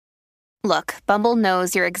Look, Bumble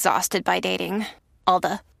knows you're exhausted by dating. All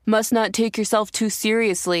the must not take yourself too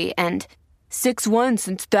seriously and 6'1"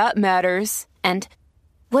 since that matters. And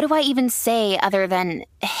what do I even say other than,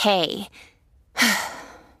 hey?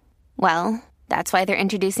 Well, that's why they're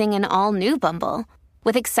introducing an all-new Bumble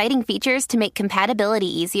with exciting features to make compatibility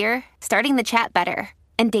easier, starting the chat better,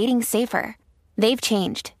 and dating safer. They've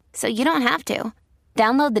changed, so you don't have to.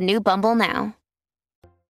 Download the new Bumble now.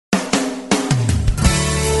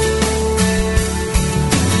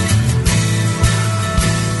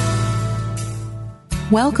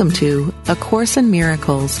 Welcome to A Course in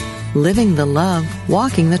Miracles, Living the Love,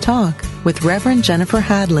 Walking the Talk, with Reverend Jennifer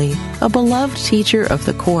Hadley, a beloved teacher of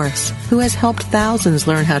the Course who has helped thousands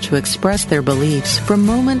learn how to express their beliefs from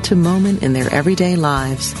moment to moment in their everyday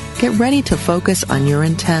lives. Get ready to focus on your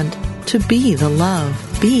intent to be the love,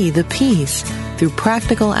 be the peace, through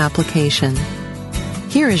practical application.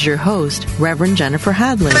 Here is your host, Reverend Jennifer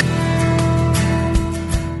Hadley.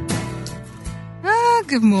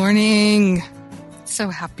 Good morning. So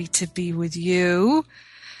happy to be with you.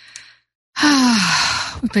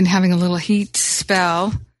 We've been having a little heat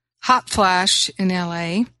spell, hot flash in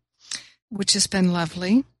LA, which has been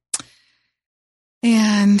lovely.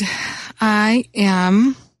 And I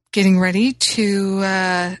am getting ready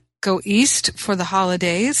to go east for the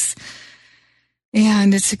holidays.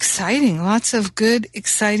 And it's exciting. Lots of good,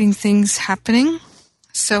 exciting things happening.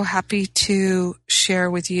 So happy to share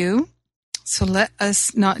with you. So let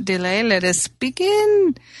us not delay. Let us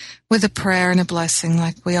begin with a prayer and a blessing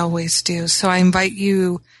like we always do. So I invite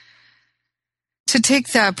you to take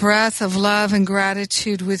that breath of love and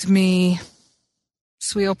gratitude with me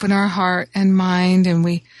as we open our heart and mind and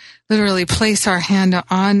we literally place our hand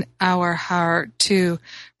on our heart to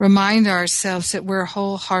remind ourselves that we're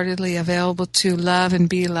wholeheartedly available to love and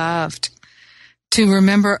be loved, to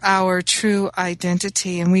remember our true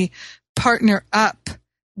identity, and we partner up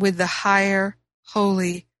with the higher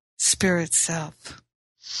Holy Spirit self.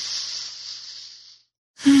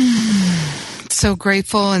 So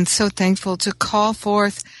grateful and so thankful to call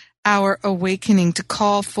forth our awakening, to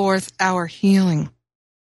call forth our healing.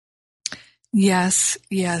 Yes,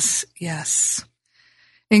 yes, yes.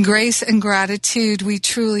 In grace and gratitude, we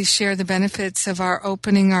truly share the benefits of our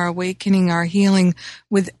opening, our awakening, our healing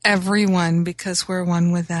with everyone because we're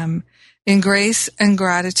one with them. In grace and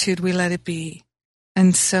gratitude, we let it be.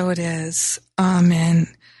 And so it is. Amen.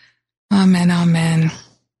 Amen. Amen.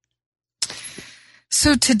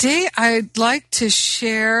 So today I'd like to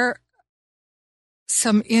share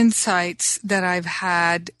some insights that I've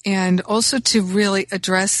had and also to really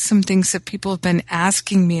address some things that people have been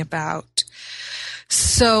asking me about.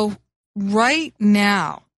 So right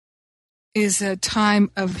now is a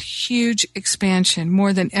time of huge expansion,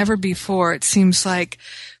 more than ever before. It seems like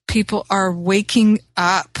people are waking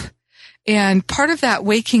up. And part of that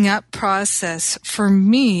waking up process for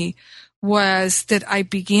me was that I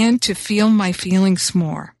began to feel my feelings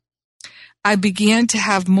more. I began to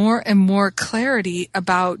have more and more clarity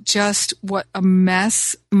about just what a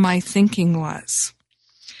mess my thinking was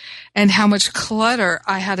and how much clutter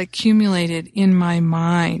I had accumulated in my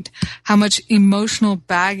mind, how much emotional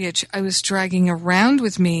baggage I was dragging around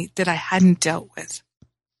with me that I hadn't dealt with.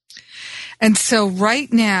 And so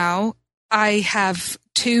right now I have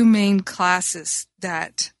two main classes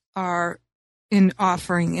that are in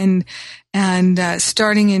offering, and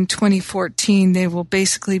starting in 2014, they will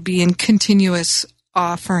basically be in continuous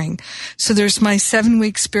offering. So there's my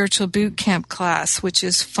 7-week spiritual boot camp class, which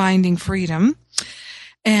is Finding Freedom,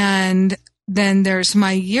 and then there's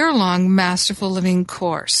my year-long Masterful Living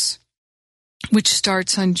course, which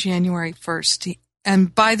starts on January 1st.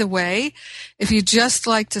 And by the way, if you just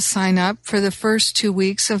like to sign up for the first 2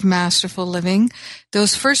 weeks of Masterful Living,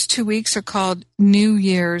 those first 2 weeks are called New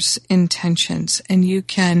Year's Intentions, and you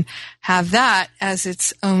can have that as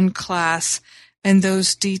its own class, and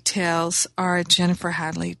those details are at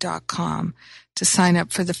jenniferhadley.com to sign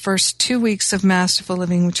up for the first 2 weeks of Masterful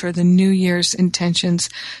Living, which are the New Year's Intentions,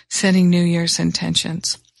 setting New Year's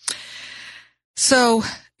intentions. So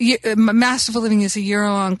Masterful Living is a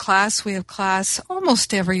year-long class. We have class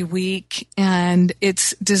almost every week, and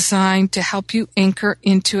it's designed to help you anchor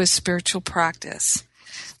into a spiritual practice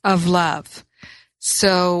of love.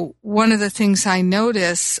 So one of the things I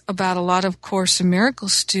notice about a lot of Course in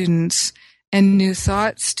Miracles students and New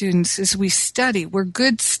Thought students is we study. We're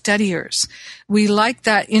good studiers. We like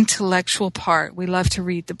that intellectual part. We love to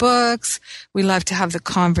read the books. We love to have the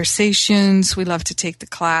conversations. We love to take the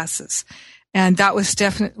classes. And that was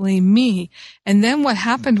definitely me. And then what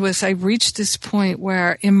happened was I reached this point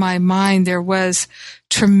where in my mind there was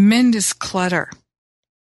tremendous clutter.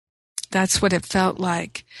 That's what it felt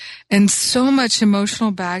like. And so much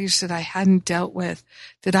emotional baggage that I hadn't dealt with,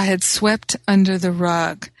 that I had swept under the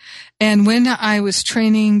rug. And when I was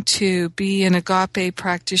training to be an agape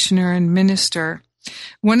practitioner and minister,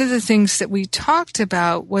 one of the things that we talked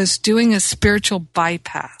about was doing a spiritual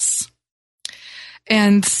bypass.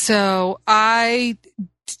 And so I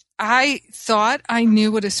thought I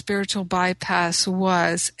knew what a spiritual bypass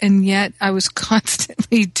was, and yet I was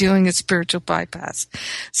constantly doing a spiritual bypass.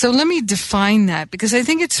 So let me define that, because I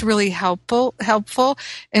think it's really helpful,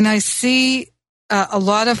 and I see a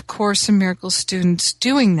lot of Course in Miracles students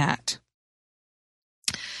doing that.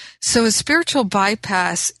 So a spiritual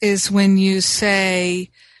bypass is when you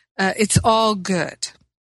say, it's all good.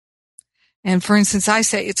 And for instance, I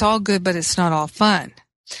say, it's all good, but it's not all fun.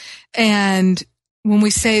 And when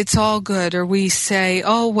we say it's all good, or we say,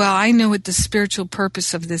 oh, well, I know what the spiritual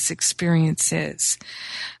purpose of this experience is,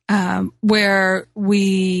 where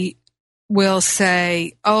we will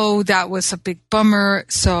say, oh, that was a big bummer,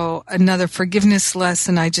 so another forgiveness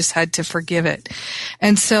lesson, I just had to forgive it.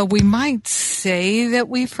 And so we might say that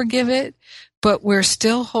we forgive it, but we're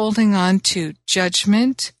still holding on to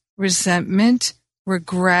judgment, resentment,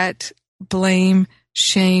 regret, blame,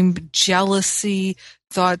 shame, jealousy,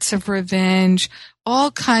 thoughts of revenge,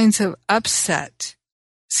 all kinds of upset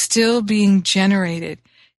still being generated,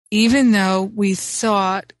 even though we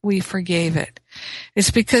thought we forgave it.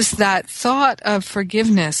 It's because that thought of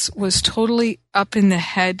forgiveness was totally up in the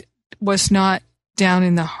head, was not down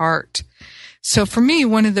in the heart. So for me,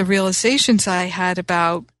 one of the realizations I had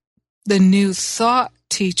about the New Thought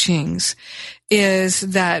teachings is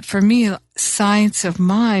that for me, science of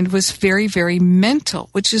mind was very, very mental,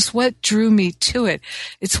 which is what drew me to it.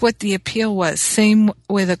 It's what the appeal was. Same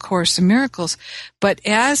with A Course in Miracles. But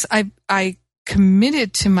as I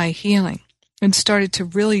committed to my healing and started to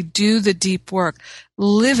really do the deep work,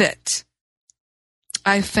 live it,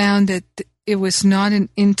 I found that it was not an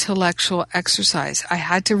intellectual exercise. I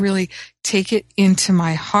had to really take it into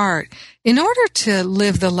my heart in order to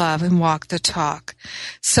live the love and walk the talk.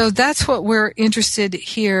 So that's what we're interested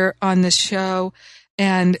here on the show,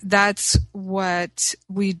 and that's what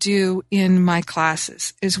we do in my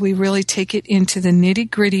classes, is we really take it into the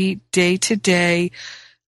nitty-gritty, day-to-day,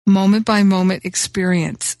 moment-by-moment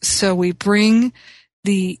experience. So we bring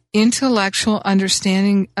the intellectual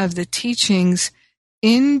understanding of the teachings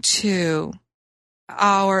into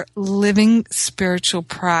our living spiritual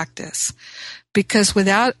practice. Because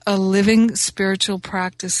without a living spiritual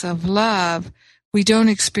practice of love, we don't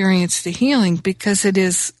experience the healing, because it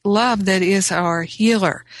is love that is our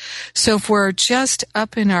healer. So if we're just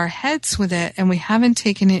up in our heads with it and we haven't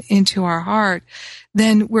taken it into our heart,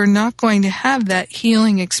 then we're not going to have that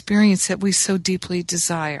healing experience that we so deeply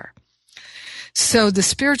desire. So the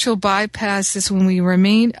spiritual bypass is when we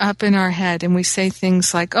remain up in our head and we say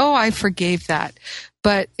things like, oh, I forgave that.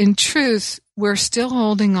 But in truth, we're still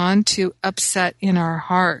holding on to upset in our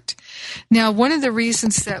heart. Now, one of the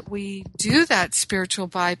reasons that we do that spiritual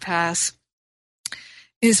bypass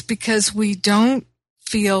is because we don't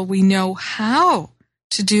feel we know how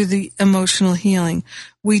to do the emotional healing.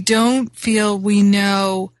 We don't feel we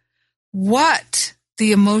know what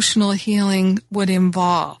the emotional healing would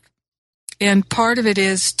involve. And part of it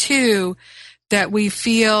is, too, that we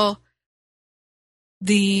feel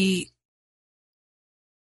the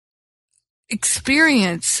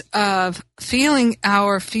experience of feeling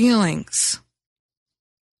our feelings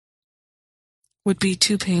would be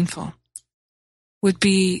too painful, would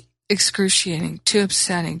be excruciating, too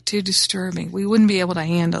upsetting, too disturbing. We wouldn't be able to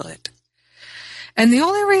handle it. And the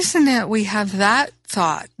only reason that we have that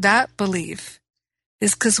thought, that belief,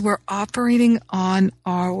 is because we're operating on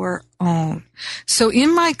our own. So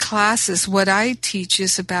in my classes, what I teach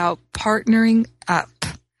is about partnering up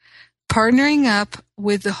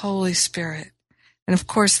with the Holy Spirit. And of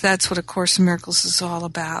course, that's what A Course in Miracles is all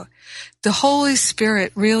about. The Holy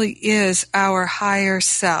Spirit really is our higher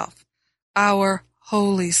self, our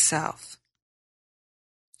holy self.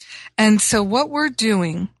 And so what we're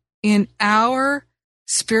doing in our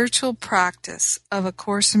spiritual practice of A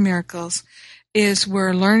Course in Miracles is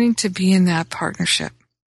we're learning to be in that partnership.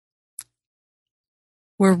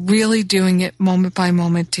 We're really doing it moment by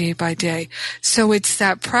moment, day by day. So it's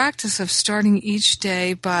that practice of starting each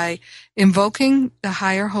day by invoking the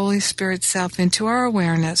higher Holy Spirit self into our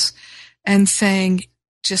awareness and saying,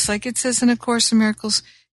 just like it says in A Course in Miracles,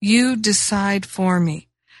 you decide for me.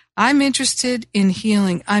 I'm interested in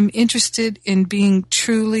healing. I'm interested in being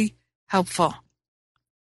truly helpful.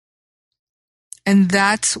 And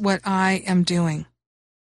that's what I am doing.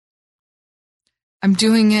 I'm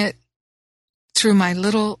doing it through my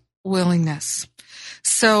little willingness.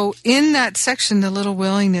 So in that section, the little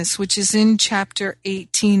willingness, which is in chapter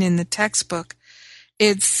 18 in the textbook,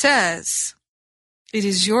 it says, it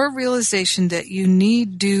is your realization that you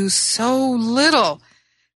need do so little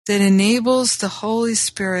that enables the Holy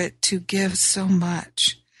Spirit to give so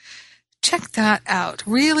much. Check that out.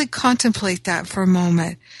 Really contemplate that for a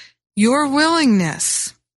moment. Your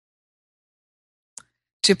willingness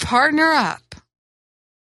to partner up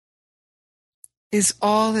is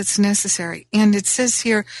all that's necessary. And it says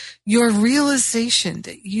here, your realization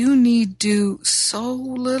that you need do so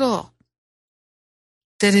little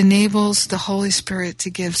that enables the Holy Spirit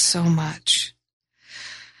to give so much.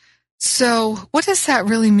 So what does that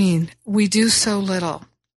really mean? We do so little.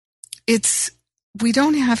 We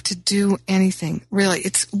don't have to do anything, really.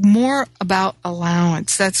 It's more about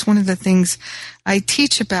allowance. That's one of the things I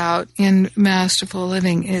teach about in Masterful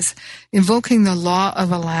Living, is invoking the law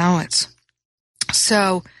of allowance.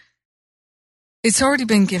 So it's already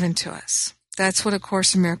been given to us. That's what A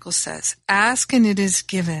Course in Miracles says. Ask and it is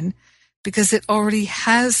given, because it already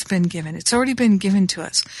has been given. It's already been given to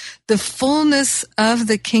us. The fullness of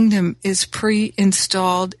the kingdom is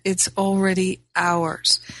pre-installed. It's already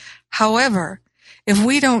ours. However, if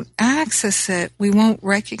we don't access it, we won't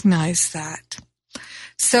recognize that.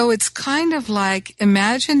 So it's kind of like,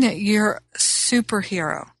 imagine that you're a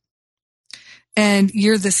superhero and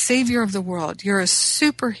you're the savior of the world. You're a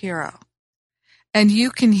superhero. And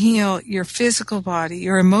you can heal your physical body,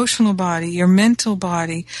 your emotional body, your mental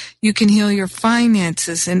body. You can heal your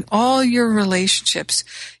finances and all your relationships.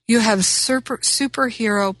 You have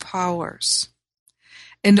superhero powers.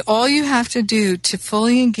 And all you have to do to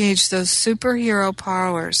fully engage those superhero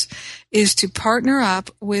powers is to partner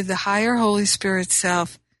up with the higher Holy Spirit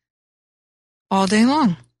self all day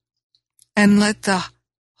long. And let the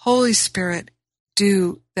Holy Spirit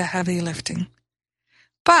do the heavy lifting.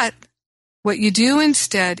 But what you do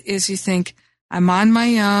instead is you think, I'm on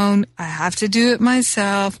my own. I have to do it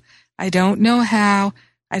myself. I don't know how.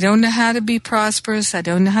 I don't know how to be prosperous. I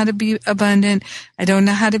don't know how to be abundant. I don't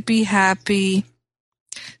know how to be happy.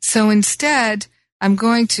 So instead, I'm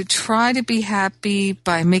going to try to be happy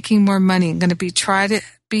by making more money. I'm going to try to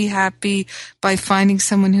be happy by finding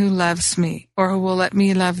someone who loves me or who will let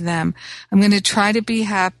me love them. I'm going to try to be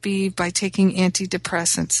happy by taking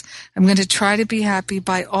antidepressants. I'm going to try to be happy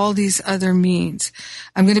by all these other means.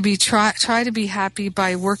 I'm going to try to be happy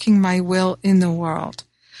by working my will in the world.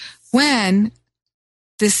 When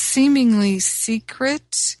this seemingly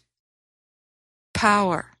secret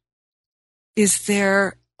power is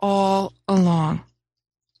there all along.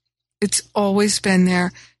 It's always been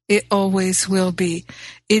there. It always will be.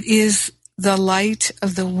 It is the light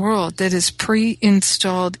of the world that is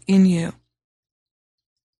pre-installed in you.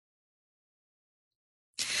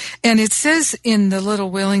 And it says in the little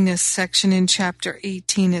willingness section in chapter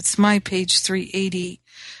 18, it's my page 380,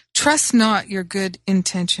 trust not your good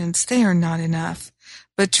intentions. They are not enough,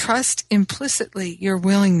 but trust implicitly your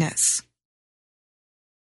willingness.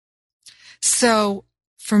 So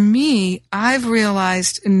for me, I've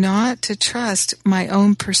realized not to trust my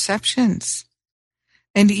own perceptions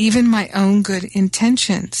and even my own good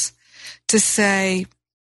intentions, to say,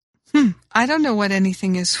 I don't know what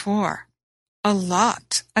anything is for. A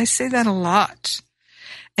lot. I say that a lot.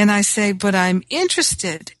 And I say, but I'm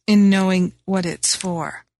interested in knowing what it's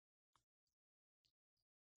for.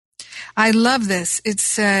 I love this. It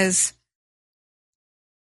says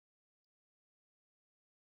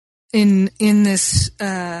in this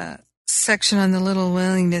section on the little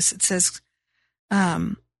willingness, it says,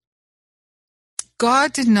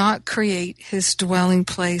 God did not create his dwelling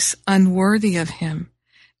place unworthy of him.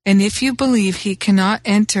 And if you believe he cannot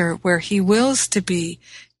enter where he wills to be,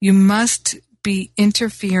 you must be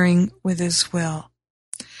interfering with his will.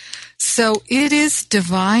 So it is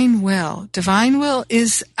divine will. Divine will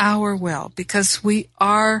is our will because we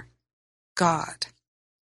are God.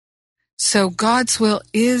 So God's will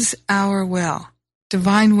is our will.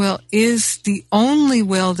 Divine will is the only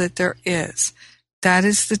will that there is. That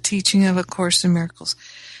is the teaching of A Course in Miracles.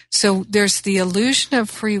 So there's the illusion of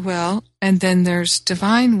free will, and then there's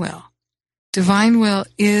divine will. Divine will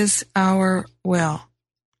is our will.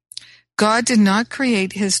 God did not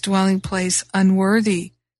create his dwelling place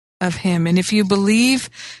unworthy of him. And if you believe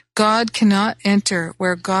God cannot enter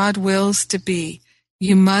where God wills to be,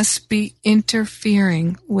 you must be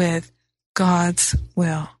interfering with God's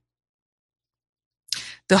will.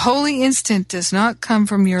 The holy instant does not come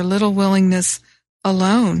from your little willingness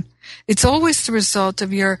alone. It's always the result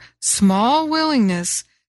of your small willingness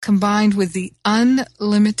combined with the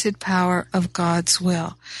unlimited power of God's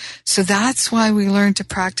will. So that's why we learn to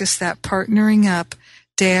practice that partnering up,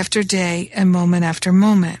 day after day and moment after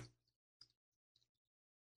moment.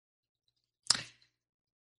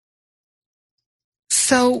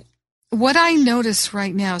 So what I notice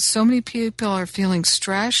right now, so many people are feeling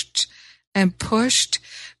stressed and pushed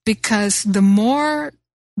because the more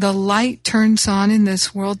the light turns on in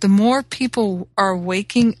this world, the more people are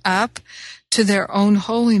waking up to their own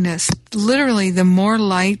holiness. Literally, the more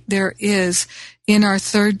light there is in our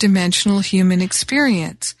third dimensional human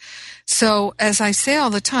experience. So, as I say all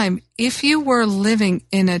the time, if you were living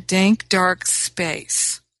in a dank, dark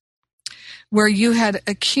space where you had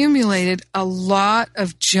accumulated a lot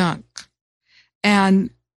of junk, and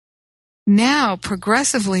now,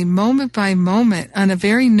 progressively, moment by moment, on a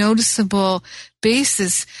very noticeable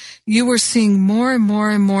basis, you were seeing more and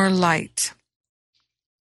more and more light.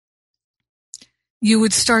 You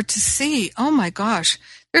would start to see, oh my gosh,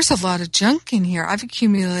 there's a lot of junk in here. I've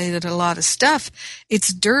accumulated a lot of stuff.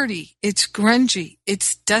 It's dirty. It's grungy.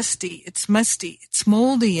 It's dusty. It's musty. It's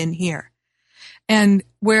moldy in here. And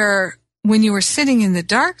when you were sitting in the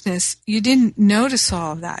darkness, you didn't notice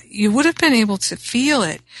all of that. You would have been able to feel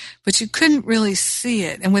it, but you couldn't really see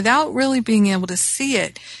it. And without really being able to see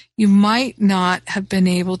it, you might not have been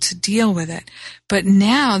able to deal with it. But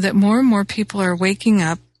now that more and more people are waking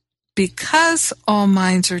up, because all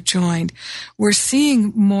minds are joined, we're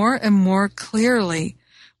seeing more and more clearly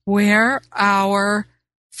where our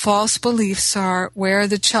false beliefs are, where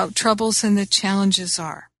the troubles and the challenges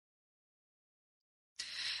are.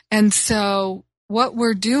 And so what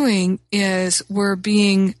we're doing is we're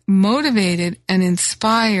being motivated and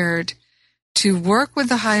inspired to work with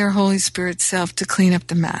the higher Holy Spirit self to clean up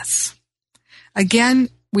the mess. Again,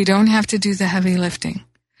 we don't have to do the heavy lifting,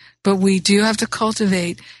 but we do have to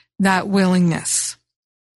cultivate that willingness.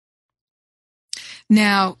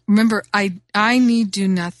 Now, remember, I need do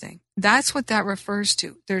nothing. That's what that refers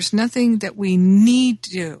to. There's nothing that we need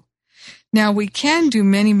to do. Now, we can do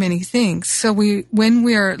many, many things. So when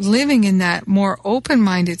we are living in that more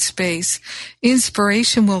open-minded space,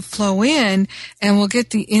 inspiration will flow in and we'll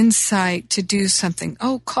get the insight to do something.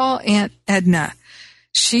 Oh, call Aunt Edna.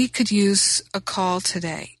 She could use a call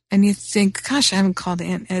today. And you think, gosh, I haven't called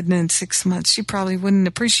Aunt Edna in 6 months. She probably wouldn't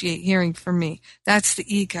appreciate hearing from me. That's the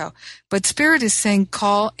ego. But Spirit is saying,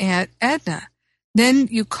 call Aunt Edna. Then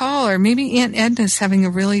you call her. Maybe Aunt Edna's having a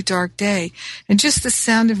really dark day. And just the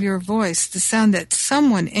sound of your voice, the sound that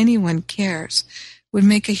anyone cares, would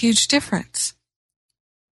make a huge difference.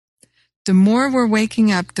 The more we're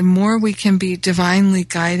waking up, the more we can be divinely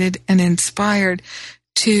guided and inspired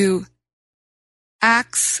to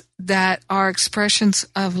acts that are expressions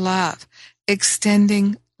of love,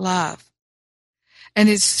 extending love. And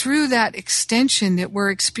it's through that extension that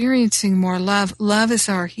we're experiencing more love. Love is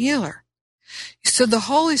our healer. So the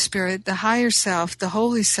Holy Spirit, the higher self, the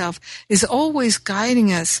holy self, is always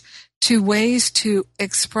guiding us to ways to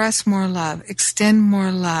express more love, extend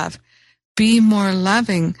more love, be more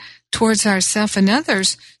loving towards ourselves and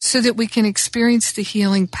others so that we can experience the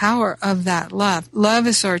healing power of that love. Love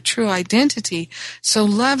is our true identity, so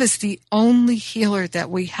love is the only healer that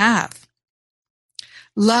we have.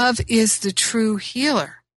 Love is the true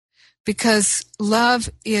healer because love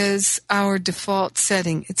is our default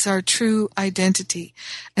setting. It's our true identity.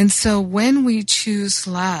 And so when we choose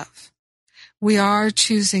love, we are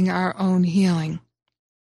choosing our own healing.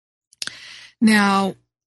 Now,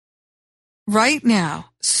 right now,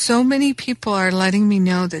 so many people are letting me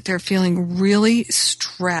know that they're feeling really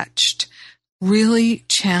stretched, really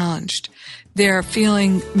challenged. They're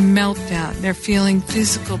feeling meltdown. They're feeling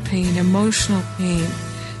physical pain, emotional pain,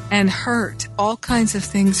 and hurt. All kinds of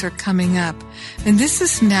things are coming up. And this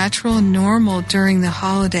is natural and normal during the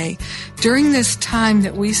holiday, during this time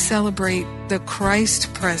that we celebrate the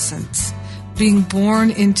Christ presence being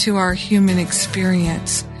born into our human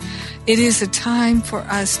experience. It is a time for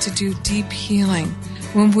us to do deep healing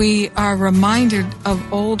when we are reminded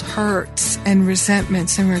of old hurts and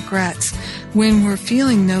resentments and regrets, when we're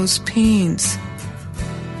feeling those pains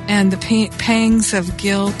and the pangs of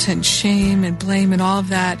guilt and shame and blame and all of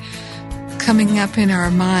that coming up in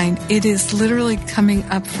our mind. It is literally coming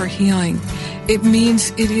up for healing. It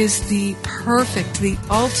means it is the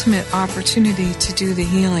ultimate opportunity to do the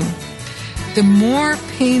healing. The more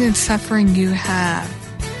pain and suffering you have,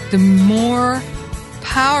 the more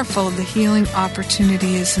powerful the healing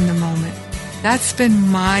opportunity is in the moment. That's been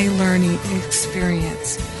my learning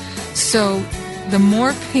experience. So the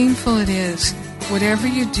more painful it is, whatever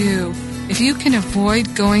you do, if you can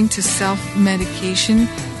avoid going to self-medication,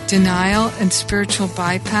 denial, and spiritual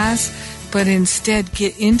bypass, but instead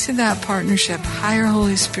get into that partnership, higher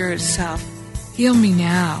Holy Spirit self, heal me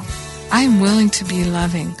now. I am willing to be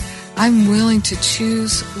loving. I'm willing to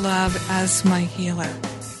choose love as my healer.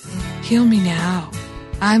 Heal me now.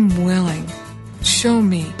 I'm willing. Show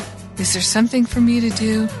me. Is there something for me to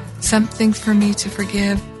do? Something for me to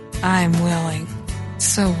forgive? I'm willing.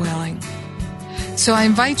 So willing. So I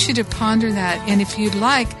invite you to ponder that. And if you'd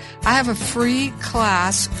like, I have a free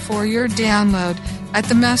class for your download at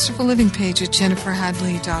the Masterful Living page at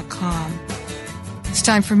jenniferhadley.com. It's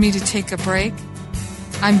time for me to take a break.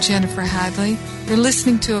 I'm Jennifer Hadley. You're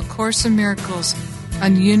listening to A Course in Miracles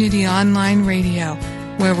on Unity Online Radio,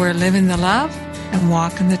 where we're living the love and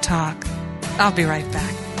walking the talk. I'll be right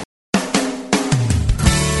back.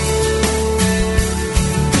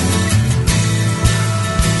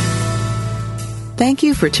 Thank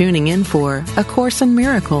you for tuning in for A Course in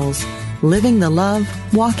Miracles, Living the Love,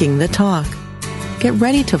 Walking the Talk. Get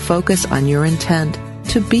ready to focus on your intent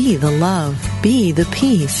to be the love, be the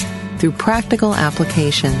peace, through practical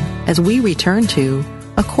application as we return to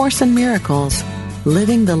A Course in Miracles,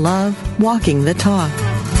 Living the Love, Walking the Talk.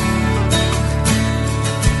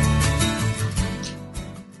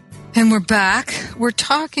 And we're back. We're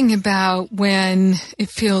talking about when it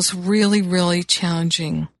feels really, really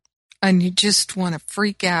challenging and you just want to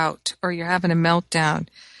freak out or you're having a meltdown.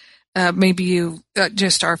 Maybe you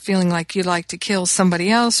just are feeling like you'd like to kill somebody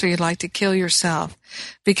else or you'd like to kill yourself.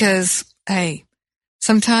 Because, hey,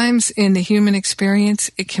 sometimes in the human experience,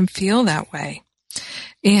 it can feel that way.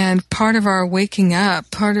 And part of our waking up,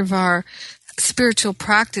 part of our spiritual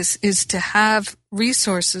practice is to have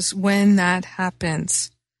resources when that happens.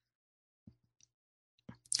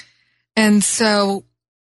 And so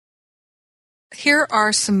here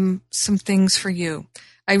are some things for you.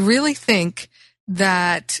 I really think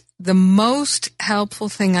that the most helpful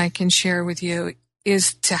thing I can share with you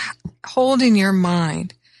is to hold in your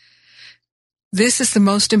mind, this is the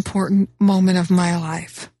most important moment of my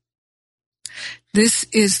life. This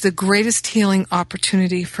is the greatest healing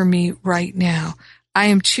opportunity for me right now. I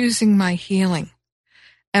am choosing my healing.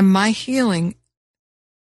 And my healing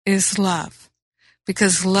is love.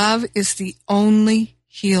 Because love is the only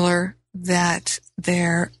healer that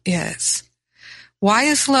there is. Why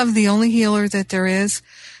is love the only healer that there is?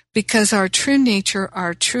 Because our true nature,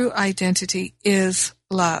 our true identity is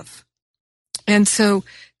love. And so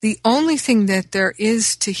the only thing that there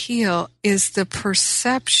is to heal is the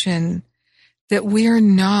perception that we are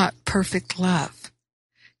not perfect love.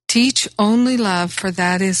 Teach only love, for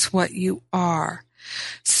that is what you are.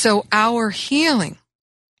 So our healing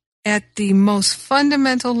at the most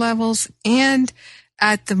fundamental levels and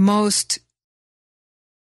at the most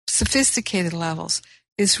sophisticated levels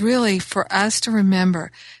is really for us to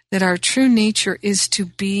remember that our true nature is to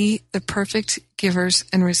be the perfect givers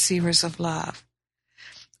and receivers of love.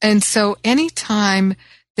 And so anytime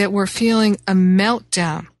that we're feeling a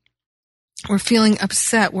meltdown, we're feeling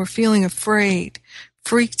upset, we're feeling afraid,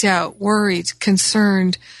 freaked out, worried,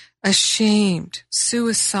 concerned, ashamed,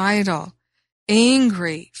 suicidal,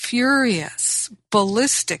 angry, furious,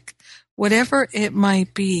 ballistic, whatever it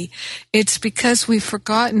might be, it's because we've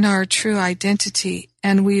forgotten our true identity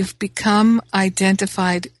and we've become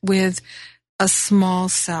identified with a small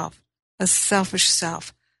self, a selfish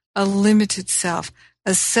self, a limited self,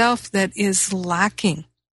 a self that is lacking.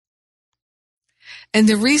 And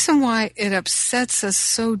the reason why it upsets us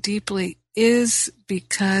so deeply is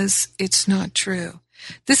because it's not true.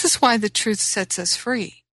 This is why the truth sets us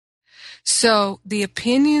free. So the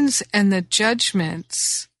opinions and the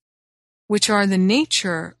judgments, which are the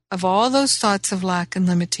nature of all those thoughts of lack and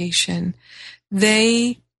limitation,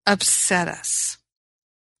 they upset us.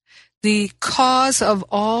 The cause of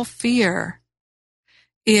all fear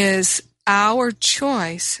is our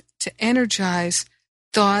choice to energize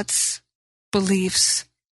thoughts, beliefs,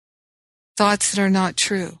 thoughts that are not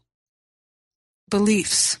true.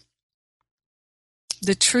 Beliefs.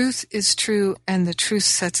 The truth is true, and the truth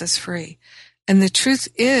sets us free. And the truth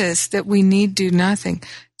is that we need do nothing.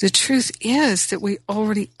 The truth is that we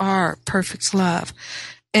already are perfect love.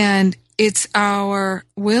 And it's our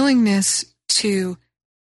willingness to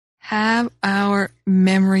have our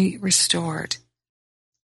memory restored,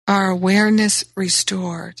 our awareness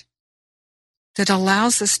restored, that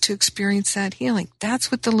allows us to experience that healing. That's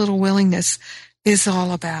what the little willingness is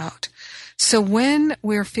all about. So when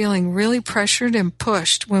we're feeling really pressured and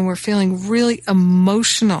pushed, when we're feeling really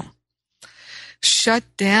emotional, shut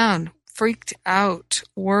down, freaked out,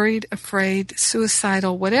 worried, afraid,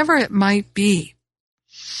 suicidal, whatever it might be,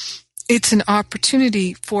 it's an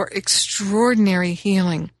opportunity for extraordinary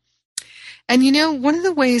healing. And you know, one of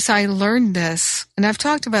the ways I learned this, and I've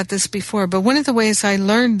talked about this before, but one of the ways I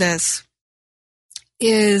learned this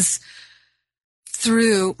is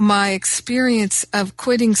through my experience of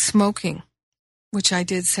quitting smoking, which I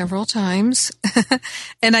did several times.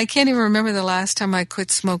 And I can't even remember the last time I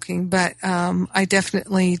quit smoking, but I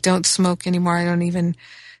definitely don't smoke anymore. I don't even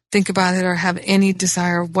think about it or have any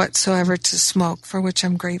desire whatsoever to smoke, for which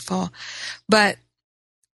I'm grateful. But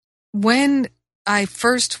when I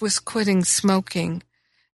first was quitting smoking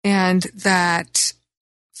and that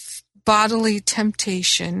bodily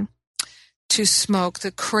temptation to smoke,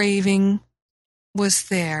 the craving was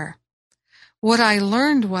there, what I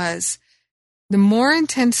learned was the more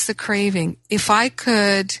intense the craving, if I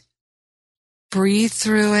could breathe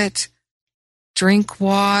through it, drink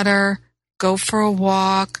water, go for a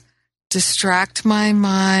walk, distract my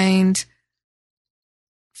mind,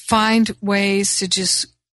 find ways to just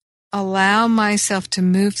allow myself to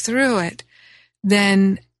move through it,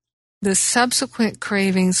 then the subsequent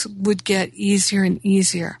cravings would get easier and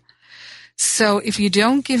easier. So if you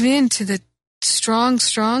don't give in to the strong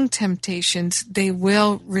temptations, they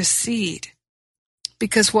will recede.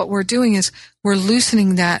 Because what we're doing is we're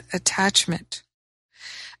loosening that attachment.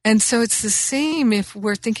 And so it's the same if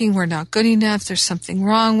we're thinking we're not good enough, there's something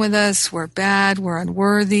wrong with us, we're bad, we're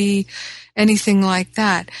unworthy, anything like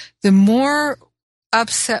that. The more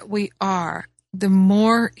upset we are, the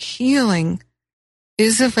more healing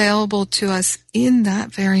is available to us in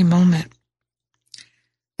that very moment.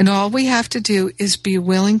 And all we have to do is be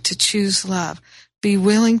willing to choose love. Be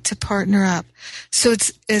willing to partner up. So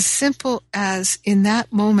it's as simple as in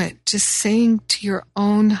that moment, just saying to your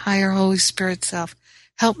own higher Holy Spirit self,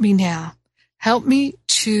 help me now. Help me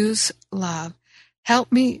choose love.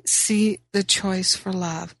 Help me see the choice for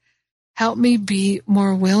love. Help me be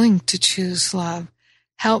more willing to choose love.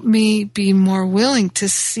 Help me be more willing to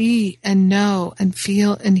see and know and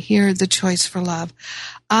feel and hear the choice for love.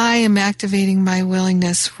 I am activating my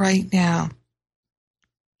willingness right now.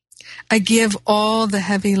 I give all the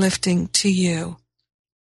heavy lifting to you.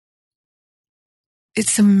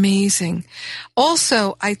 It's amazing.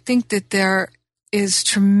 Also, I think that there is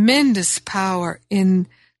tremendous power in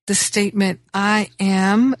the statement, I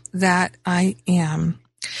am that I am.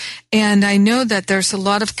 And I know that there's a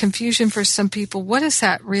lot of confusion for some people. What does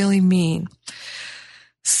that really mean?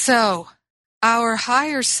 So, our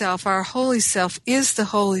higher self, our holy self, is the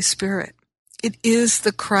Holy Spirit. It is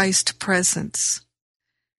the Christ presence.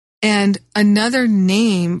 And another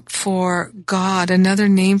name for God, another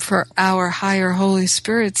name for our higher Holy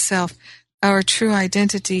Spirit self, our true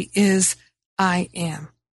identity is I am.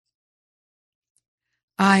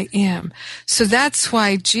 I am. So that's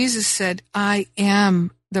why Jesus said, I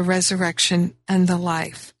am the resurrection and the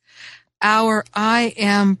life. Our I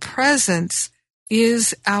am presence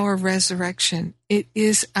is our resurrection. It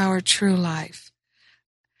is our true life.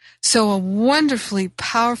 So a wonderfully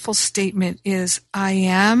powerful statement is, I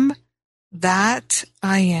am that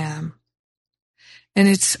I am. And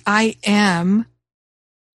it's I am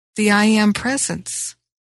the I am presence.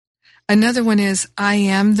 Another one is, I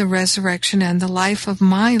am the resurrection and the life of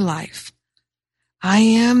my life. I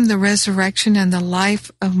am the resurrection and the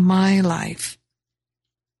life of my life.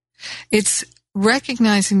 It's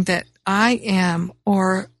recognizing that I am,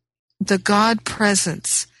 or the God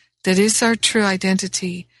presence that is our true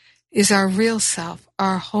identity, is our real self,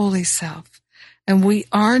 our holy self. And we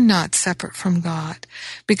are not separate from God.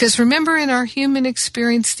 Because remember, in our human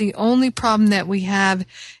experience, the only problem that we have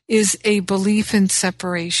is a belief in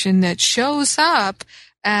separation that shows up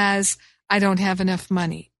as, I don't have enough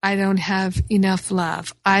money. I don't have enough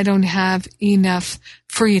love. I don't have enough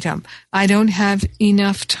freedom. I don't have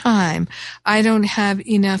enough time. I don't have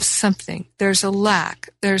enough something. There's a lack.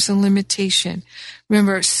 There's a limitation.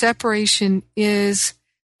 Remember, separation is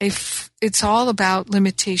it's all about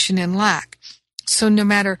limitation and lack. So no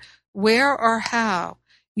matter where or how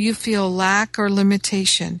you feel lack or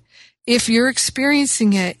limitation, if you're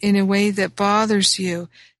experiencing it in a way that bothers you,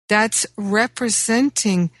 that's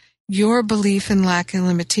representing your belief in lack and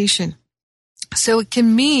limitation. So it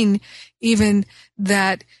can mean even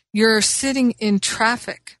that you're sitting in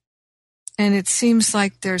traffic and it seems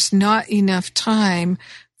like there's not enough time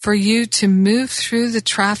for you to move through the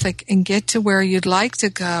traffic and get to where you'd like to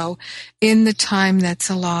go in the time that's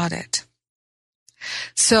allotted.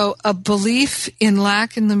 So a belief in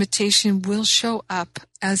lack and limitation will show up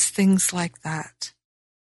as things like that.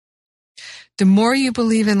 The more you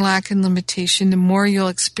believe in lack and limitation, the more you'll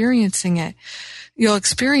experience it.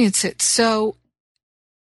 So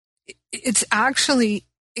it's actually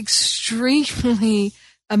extremely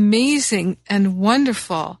amazing and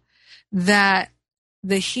wonderful that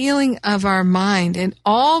the healing of our mind and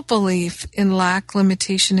all belief in lack,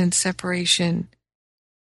 limitation, and separation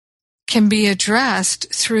can be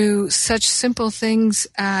addressed through such simple things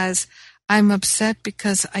as, I'm upset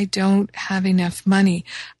because I don't have enough money.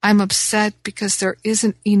 I'm upset because there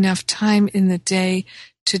isn't enough time in the day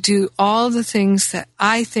to do all the things that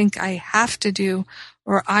I think I have to do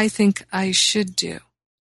or I think I should do.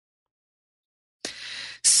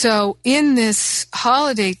 So in this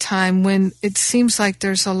holiday time, when it seems like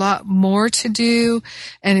there's a lot more to do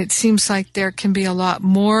and it seems like there can be a lot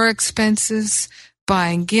more expenses,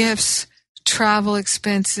 buying gifts, travel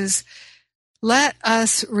expenses, let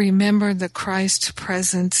us remember that Christ's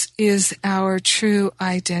presence is our true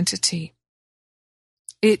identity.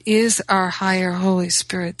 It is our higher Holy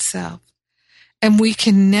Spirit self, and we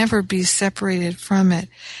can never be separated from it.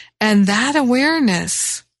 And that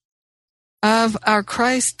awareness of our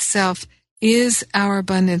Christ self is our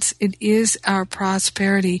abundance, it is our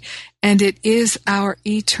prosperity, and it is our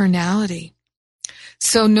eternality.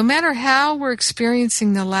 So no matter how we're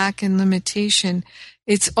experiencing the lack and limitation,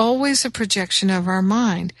 it's always a projection of our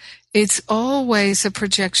mind. It's always a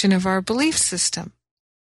projection of our belief system.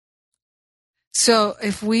 So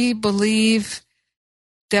if we believe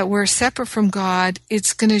that we're separate from God,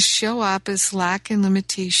 it's going to show up as lack and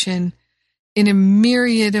limitation in a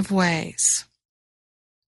myriad of ways.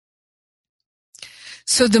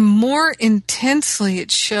 So the more intensely it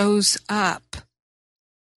shows up,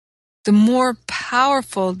 the more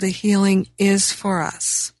powerful the healing is for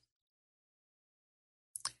us.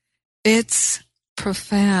 It's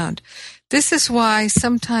profound. This is why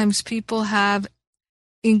sometimes people have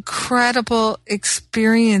incredible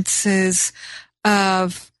experiences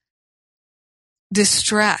of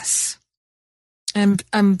distress. And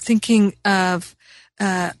I'm thinking of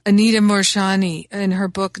Anita Moorjani in her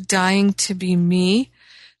book, Dying to Be Me.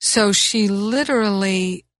 So she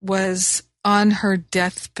literally was on her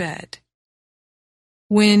deathbed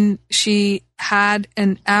when she had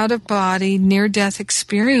an out-of-body, near-death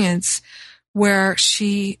experience where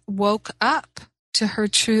she woke up to her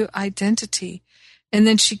true identity. And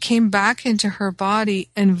then she came back into her body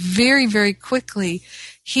and very, very quickly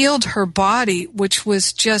healed her body, which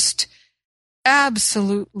was just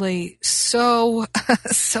absolutely so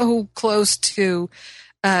close to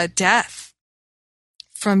death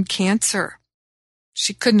from cancer.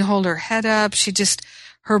 She couldn't hold her head up.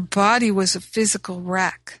 Her body was a physical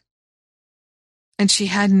wreck. And she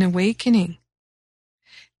had an awakening.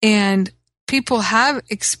 And people have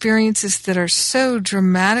experiences that are so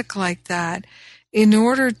dramatic like that in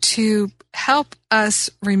order to help us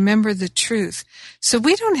remember the truth. So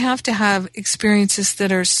we don't have to have experiences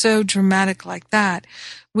that are so dramatic like that.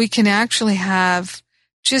 We can actually have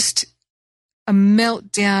just a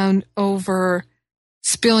meltdown over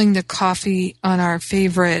spilling the coffee on our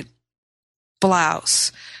favorite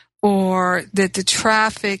blouse, or that the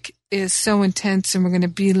traffic is so intense and we're going to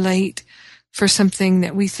be late for something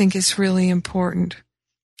that we think is really important,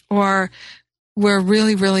 or we're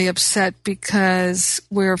really, really upset because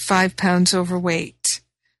we're 5 pounds overweight,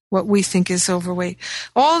 what we think is overweight.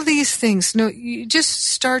 All these things, you just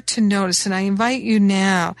start to notice, and I invite you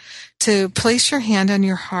now to place your hand on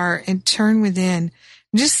your heart and turn within.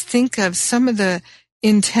 Just think of some of the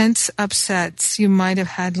intense upsets you might have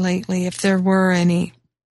had lately, if there were any.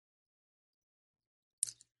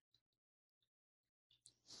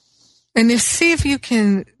 And see if you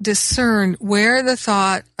can discern where the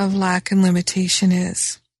thought of lack and limitation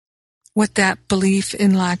is, what that belief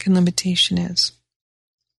in lack and limitation is.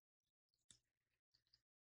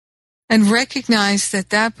 And recognize that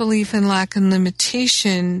that belief in lack and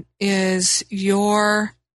limitation is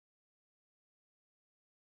your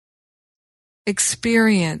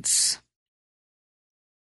experience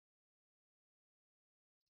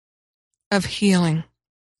of healing.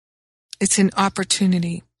 It's an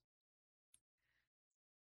opportunity.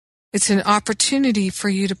 It's an opportunity for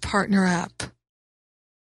you to partner up.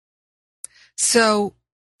 So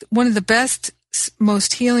one of the best,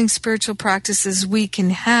 most healing spiritual practices we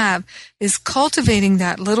can have is cultivating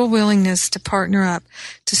that little willingness to partner up,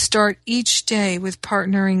 to start each day with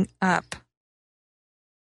partnering up.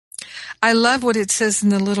 I love what it says in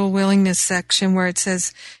the little willingness section where it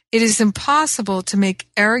says, it is impossible to make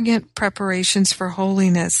arrogant preparations for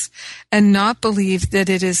holiness and not believe that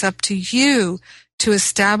it is up to you to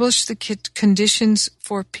establish the conditions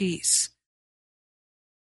for peace.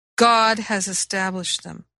 God has established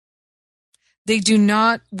them. They do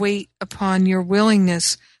not wait upon your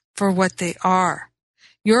willingness for what they are.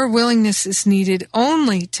 Your willingness is needed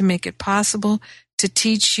only to make it possible to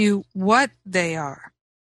teach you what they are.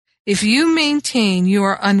 If you maintain you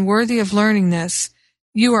are unworthy of learning this,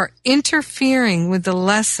 you are interfering with the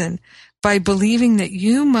lesson by believing that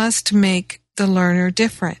you must make the learner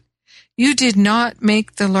different. You did not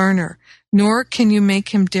make the learner, nor can you make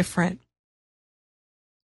him different.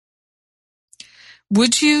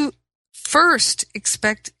 Would you first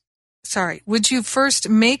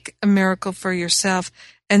make a miracle for yourself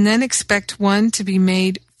and then expect one to be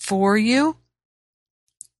made for you?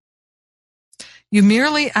 You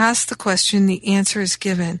merely ask the question, the answer is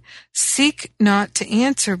given. Seek not to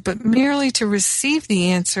answer, but merely to receive the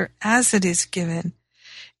answer as it is given.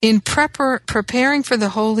 In preparing for the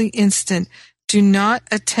holy instant, do not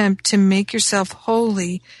attempt to make yourself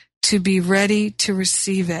holy to be ready to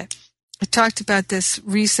receive it. I talked about this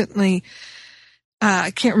recently.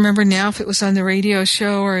 I can't remember now if it was on the radio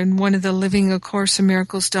show or in one of the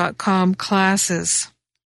LivingACourseInMiracles.com classes.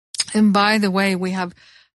 And by the way, we have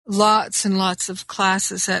lots and lots of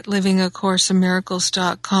classes at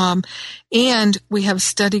LivingACourseInMiracles.com, and we have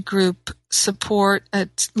study group support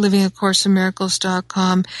at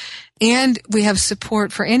LivingACourseInMiracles.com, and we have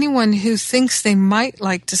support for anyone who thinks they might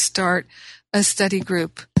like to start a study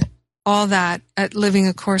group. All that at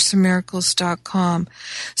LivingACourseInMiracles.com.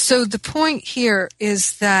 So the point here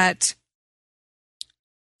is that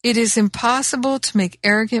it is impossible to make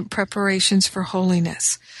arrogant preparations for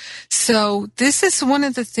holiness. So this is one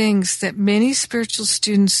of the things that many spiritual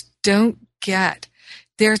students don't get.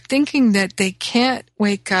 They're thinking that they can't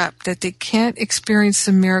wake up, that they can't experience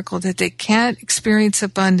a miracle, that they can't experience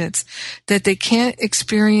abundance, that they can't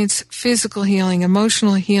experience physical healing,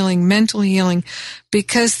 emotional healing, mental healing,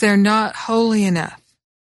 because they're not holy enough.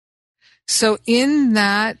 So in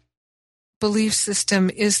that belief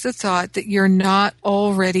system is the thought that you're not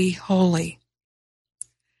already holy.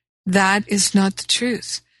 That is not the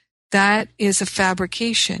truth. That is a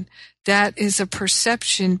fabrication. That is a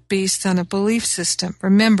perception based on a belief system.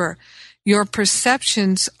 Remember, your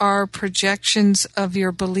perceptions are projections of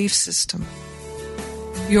your belief system.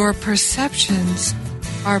 Your perceptions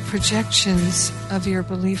are projections of your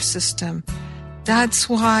belief system. That's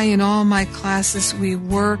why in all my classes we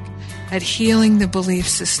work at healing the belief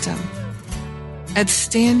system, at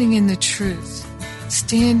standing in the truth,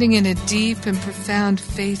 standing in a deep and profound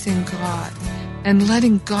faith in God, and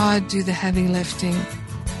letting God do the heavy lifting.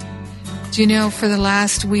 Do you know, for the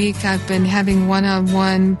last week I've been having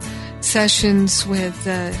one-on-one sessions with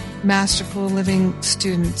Masterful Living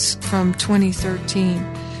students from 2013.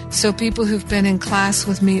 So people who've been in class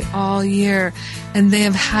with me all year, and they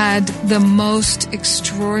have had the most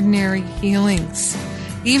extraordinary healings.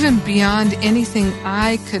 Even beyond anything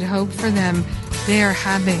I could hope for them, they are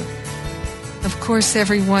having. Of course,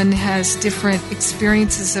 everyone has different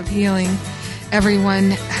experiences of healing.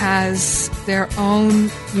 Everyone has their own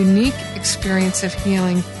unique experience of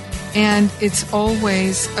healing, and it's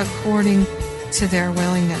always according to their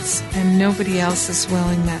willingness and nobody else's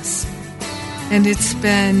willingness. And it's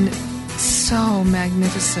been so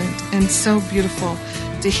magnificent and so beautiful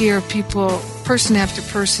to hear people, person after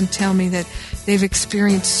person, tell me that they've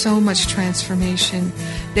experienced so much transformation.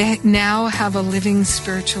 They now have a living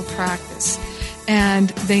spiritual practice, and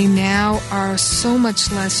they now are so much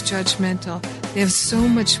less judgmental. They have so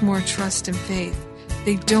much more trust and faith.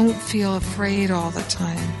 They don't feel afraid all the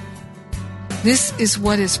time. This is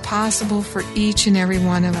what is possible for each and every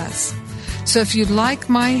one of us. So if you'd like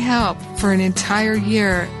my help for an entire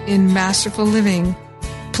year in Masterful Living,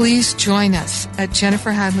 please join us at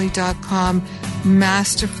jenniferhadley.com,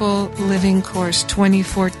 Masterful Living Course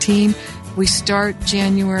 2014. We start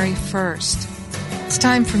January 1st. It's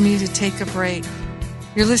time for me to take a break.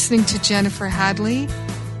 You're listening to Jennifer Hadley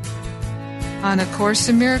on A Course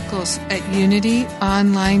in Miracles at Unity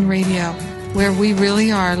Online Radio, where we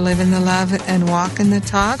really are living the love and walking the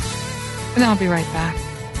talk. And I'll be right back.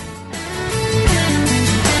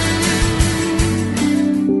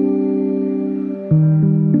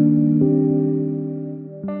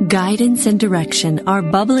 Guidance and direction are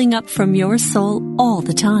bubbling up from your soul all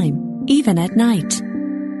the time, even at night.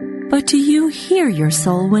 But do you hear your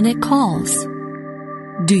soul when it calls?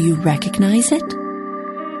 Do you recognize it?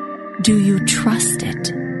 Do you trust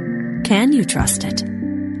it? Can you trust it?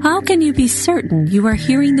 How can you be certain you are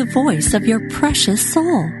hearing the voice of your precious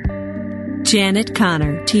soul? Janet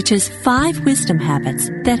Conner teaches 5 wisdom habits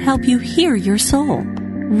that help you hear your soul,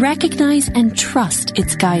 recognize and trust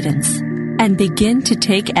its guidance, and begin to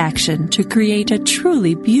take action to create a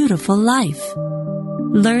truly beautiful life.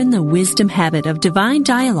 Learn the wisdom habit of divine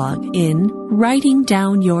dialogue in Writing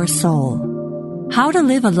Down Your Soul. How to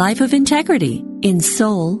live a life of integrity in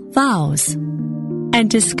Soul Vows. And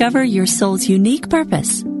discover your soul's unique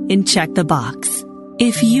purpose in Check the Box.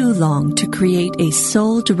 If you long to create a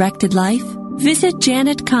soul-directed life, visit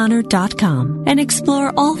janetconner.com and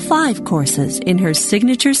explore all 5 courses in her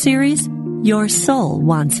signature series, Your soul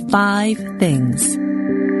wants 5 things.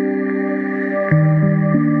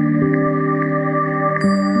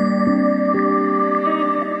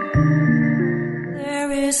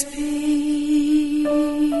 There is peace.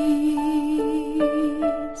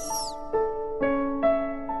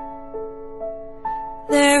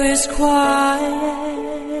 There is quiet.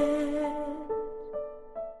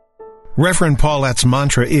 Reverend Paulette's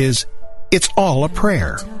mantra is, "It's all a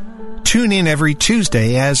prayer." Tune in every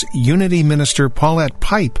Tuesday as Unity Minister Paulette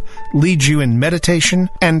Pipe leads you in meditation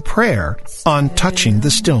and prayer on Touching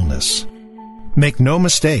the Stillness. Make no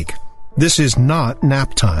mistake, this is not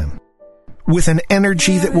nap time. With an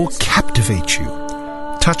energy that will captivate you,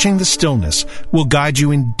 Touching the Stillness will guide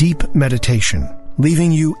you in deep meditation,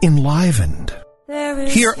 leaving you enlivened.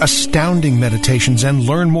 Hear astounding meditations and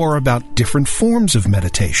learn more about different forms of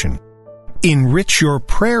meditation. Enrich your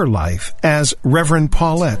prayer life as Reverend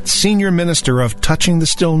Paulette, Senior Minister of Touching the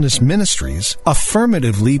Stillness Ministries,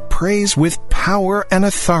 affirmatively prays with power and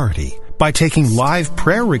authority by taking live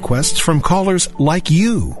prayer requests from callers like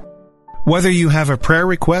you. Whether you have a prayer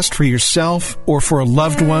request for yourself or for a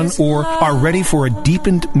loved one or are ready for a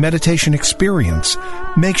deepened meditation experience,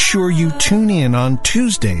 make sure you tune in on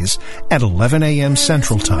Tuesdays at 11 a.m.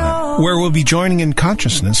 Central Time, where we'll be joining in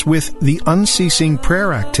consciousness with the unceasing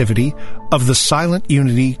prayer activity of the Silent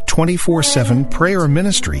Unity 24/7 prayer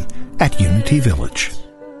ministry at Unity Village.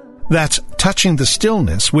 That's Touching the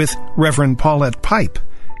Stillness with Reverend Paulette Pipe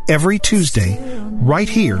every Tuesday right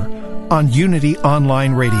here on Unity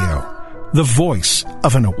Online Radio, the voice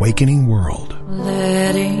of an awakening world.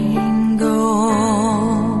 Letting go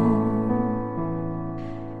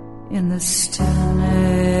in the stillness.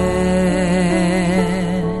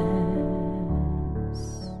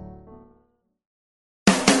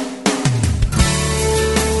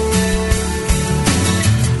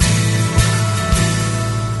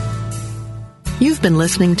 You've been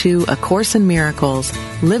listening to A Course in Miracles,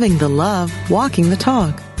 Living the Love, Walking the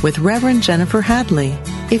Talk with Reverend Jennifer Hadley.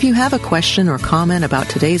 If you have a question or comment about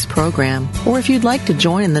today's program, or if you'd like to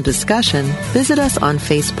join in the discussion, visit us on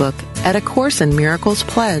Facebook at A Course in Miracles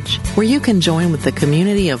Pledge, where you can join with the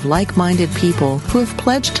community of like-minded people who have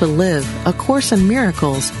pledged to live A Course in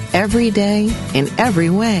Miracles every day in every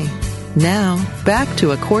way. Now, back to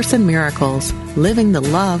A Course in Miracles, Living the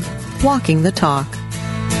Love, Walking the Talk.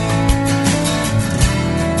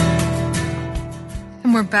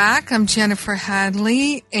 And we're back. I'm Jennifer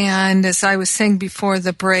Hadley, and as I was saying before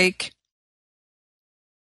the break,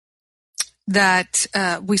 that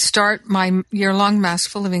we start my year-long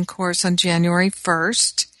Masterful Living course on January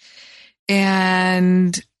 1st,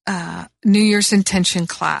 and New Year's Intention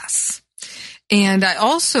class. And I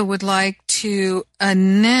also would like to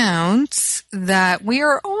announce that we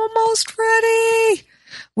are almost ready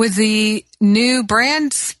with the new,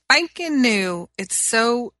 brand spanking new. It's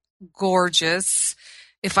so gorgeous,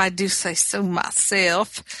 if I do say so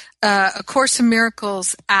myself, A Course in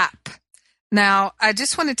Miracles app. Now, I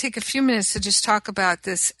just want to take a few minutes to just talk about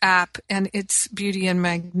this app and its beauty and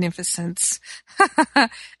magnificence.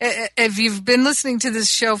 If you've been listening to this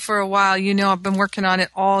show for a while, you know I've been working on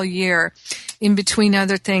it all year in between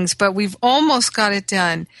other things, but we've almost got it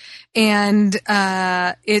done. And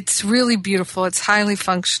it's really beautiful. It's highly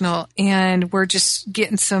functional, and we're just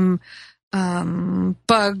getting some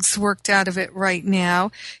bugs worked out of it right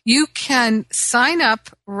now. You can sign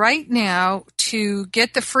up right now to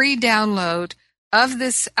get the free download of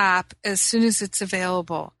this app as soon as it's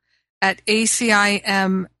available at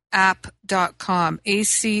ACIMapp.com,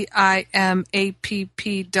 ACIMapp.com,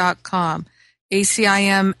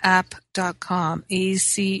 ACIMapp.com,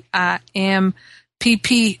 ACIMpp.com.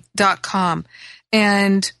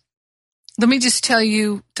 And let me just tell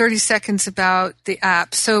you 30 seconds about the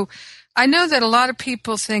app. So I know that a lot of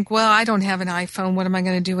people think, well, I don't have an iPhone. What am I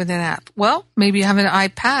going to do with an app? Well, maybe you have an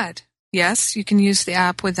iPad. Yes, you can use the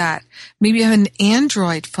app with that. Maybe you have an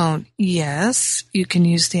Android phone. Yes, you can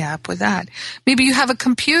use the app with that. Maybe you have a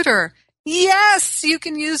computer. Yes, you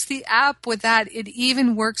can use the app with that. It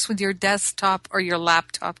even works with your desktop or your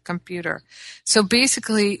laptop computer. So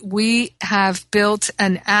basically, we have built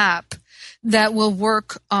an app that will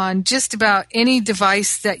work on just about any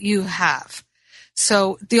device that you have.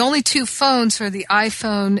 So the only two phones are the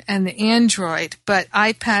iPhone and the Android, but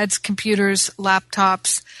iPads, computers,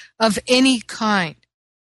 laptops of any kind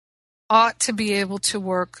ought to be able to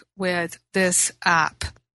work with this app.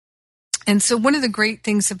 And so one of the great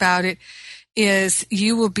things about it is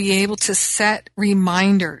you will be able to set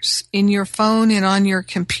reminders in your phone and on your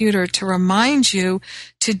computer to remind you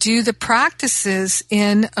to do the practices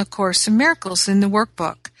in A Course in Miracles in the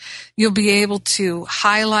workbook. You'll be able to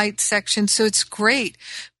highlight sections. So it's great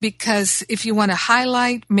because if you want to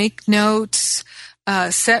highlight, make notes,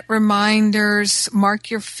 set reminders,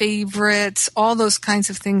 mark your favorites, all those kinds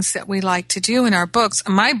of things that we like to do in our books.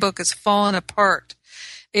 My book is falling apart.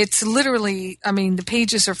 It's literally, the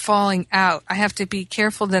pages are falling out. I have to be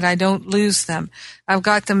careful that I don't lose them. I've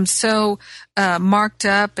got them so marked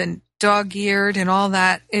up and dog-eared and all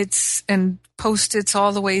that. And Post-its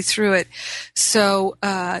all the way through it. So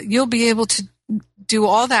you'll be able to do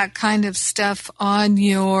all that kind of stuff on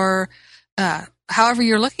your, however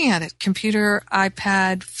you're looking at it, computer,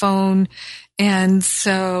 iPad, phone, and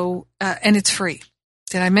so, and it's free.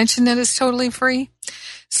 Did I mention that it's totally free?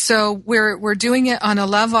 So we're doing it on a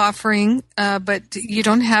love offering, but you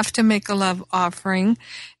don't have to make a love offering,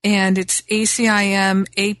 and it's ACIMAPP.com,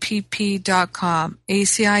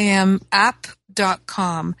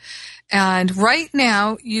 ACIMapp.com. And right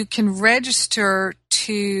now you can register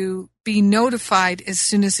to be notified as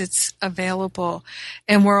soon as it's available.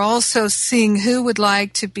 And we're also seeing who would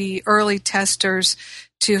like to be early testers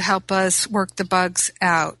to help us work the bugs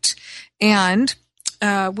out. And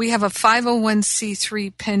we have a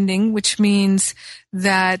 501c3 pending, which means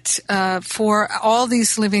that for all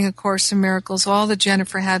these Living A Course in Miracles, all the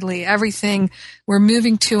Jennifer Hadley, everything, we're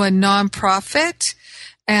moving to a nonprofit.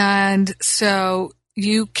 And so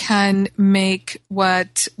you can make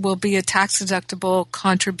what will be a tax-deductible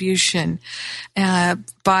contribution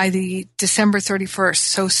by the December 31st.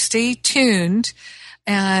 So stay tuned.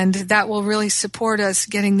 And that will really support us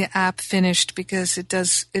getting the app finished because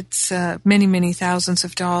it's many, many thousands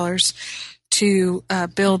of dollars to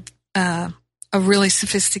build a really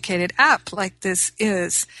sophisticated app like this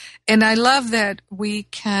is. And I love that we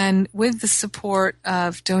can, with the support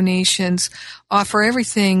of donations, offer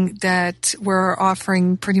everything that we're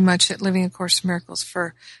offering pretty much at Living A Course in Miracles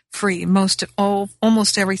for free.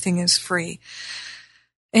 Almost everything is free.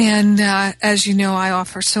 And as you know, I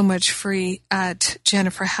offer so much free at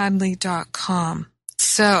jenniferhadley.com.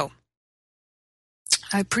 So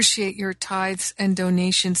I appreciate your tithes and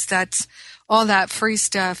donations. That's all that free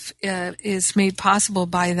stuff is made possible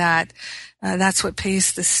by that. That's what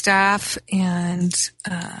pays the staff, and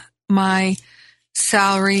my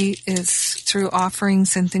salary is through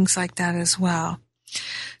offerings and things like that as well.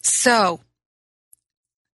 So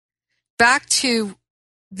back to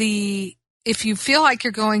if you feel like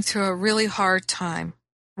you're going through a really hard time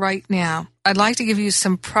right now, I'd like to give you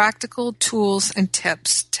some practical tools and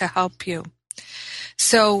tips to help you.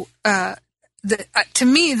 So, to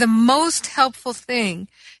me, the most helpful thing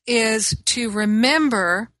is to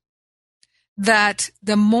remember that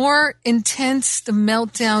the more intense the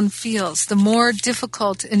meltdown feels, the more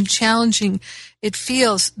difficult and challenging it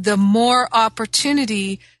feels, the more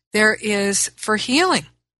opportunity there is for healing.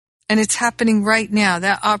 And it's happening right now.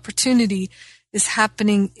 That opportunity is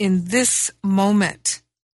happening in this moment.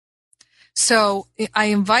 So I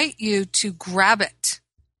invite you to grab it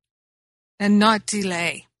and not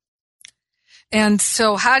delay. And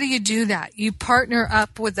so how do you do that? You partner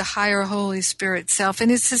up with the higher Holy Spirit self. And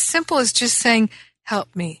it's as simple as just saying,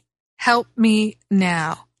 help me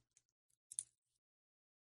now.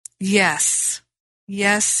 Yes,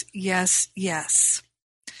 yes, yes, yes.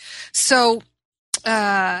 So,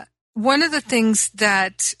 one of the things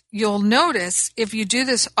that you'll notice if you do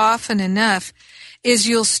this often enough is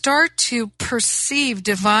you'll start to perceive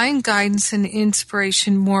divine guidance and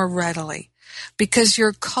inspiration more readily because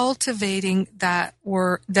you're cultivating that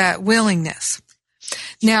willingness.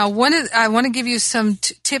 Now, I want to give you some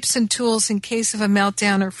tips and tools in case of a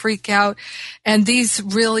meltdown or freak out, and these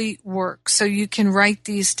really work. So you can write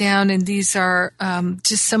these down, and these are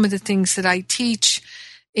just some of the things that I teach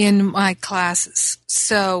in my classes.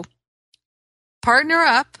 So partner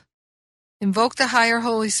up, invoke the higher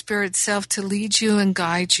Holy Spirit self to lead you and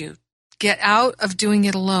guide you. Get out of doing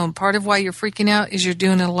it alone. Part of why you're freaking out is you're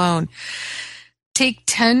doing it alone. Take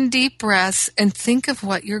 10 deep breaths and think of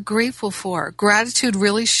what you're grateful for. Gratitude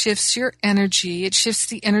really shifts your energy. It shifts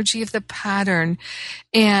the energy of the pattern,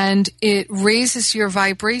 and it raises your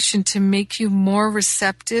vibration to make you more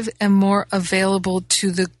receptive and more available to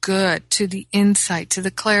the good, to the insight, to the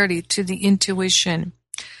clarity, to the intuition.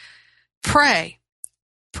 Pray.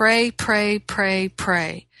 Pray, pray, pray,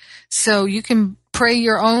 pray. So you can pray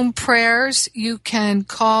your own prayers. You can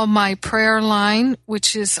call my prayer line,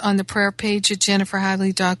 which is on the prayer page at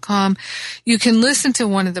jenniferhadley.com. You can listen to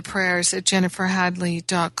one of the prayers at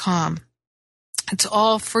jenniferhadley.com. It's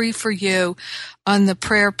all free for you on the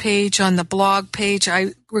prayer page, on the blog page.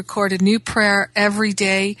 I record a new prayer every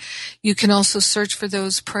day. You can also search for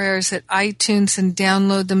those prayers at iTunes and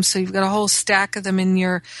download them. So you've got a whole stack of them in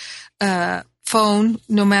your phone,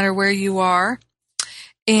 no matter where you are.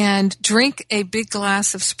 And drink a big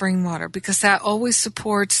glass of spring water, because that always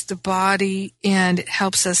supports the body and it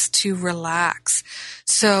helps us to relax.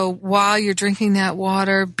 So while you're drinking that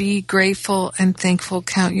water, be grateful and thankful,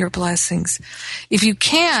 count your blessings. If you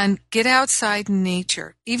can, get outside in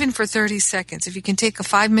nature, even for 30 seconds. If you can take a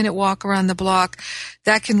 5-minute walk around the block,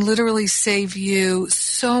 that can literally save you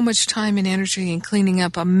so much time and energy in cleaning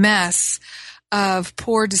up a mess of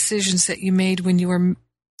poor decisions that you made when you were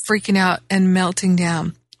freaking out and melting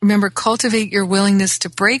down. Remember, cultivate your willingness to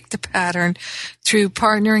break the pattern through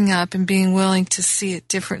partnering up and being willing to see it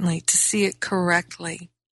differently, to see it correctly.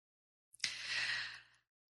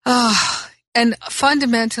 And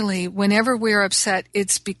fundamentally, whenever we're upset,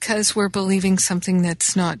 it's because we're believing something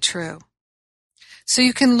that's not true. So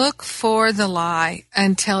you can look for the lie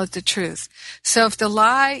and tell it the truth. So if the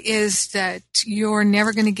lie is that you're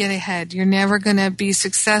never going to get ahead, you're never going to be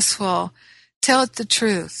successful, tell it the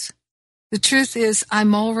truth. The truth is,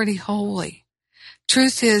 I'm already holy.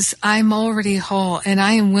 Truth is, I'm already whole, and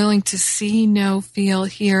I am willing to see, know, feel,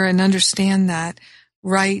 hear, and understand that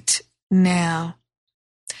right now.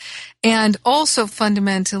 And also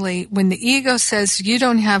fundamentally, when the ego says you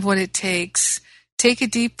don't have what it takes, take a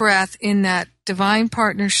deep breath in that divine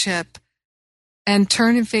partnership and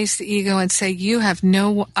turn and face the ego and say, you have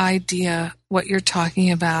no idea what you're talking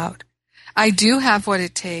about. I do have what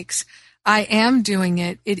it takes. I am doing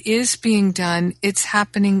it. It is being done. It's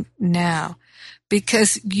happening now,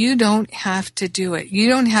 because you don't have to do it. You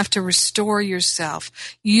don't have to restore yourself.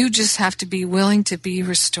 You just have to be willing to be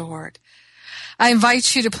restored. I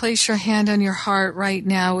invite you to place your hand on your heart right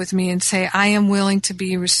now with me and say, I am willing to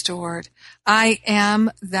be restored. I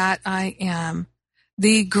am that I am.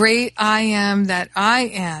 The great I am that I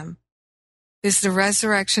am is the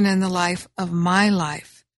resurrection and the life of my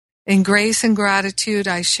life. In grace and gratitude,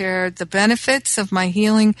 I share the benefits of my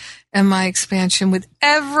healing and my expansion with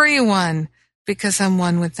everyone, because I'm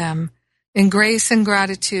one with them. In grace and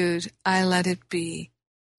gratitude, I let it be.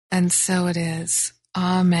 And so it is.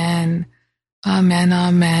 Amen. Amen.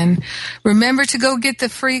 Amen. Remember to go get the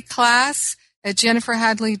free class at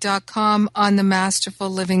jenniferhadley.com on the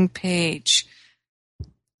Masterful Living page.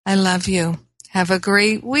 I love you. Have a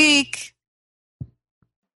great week.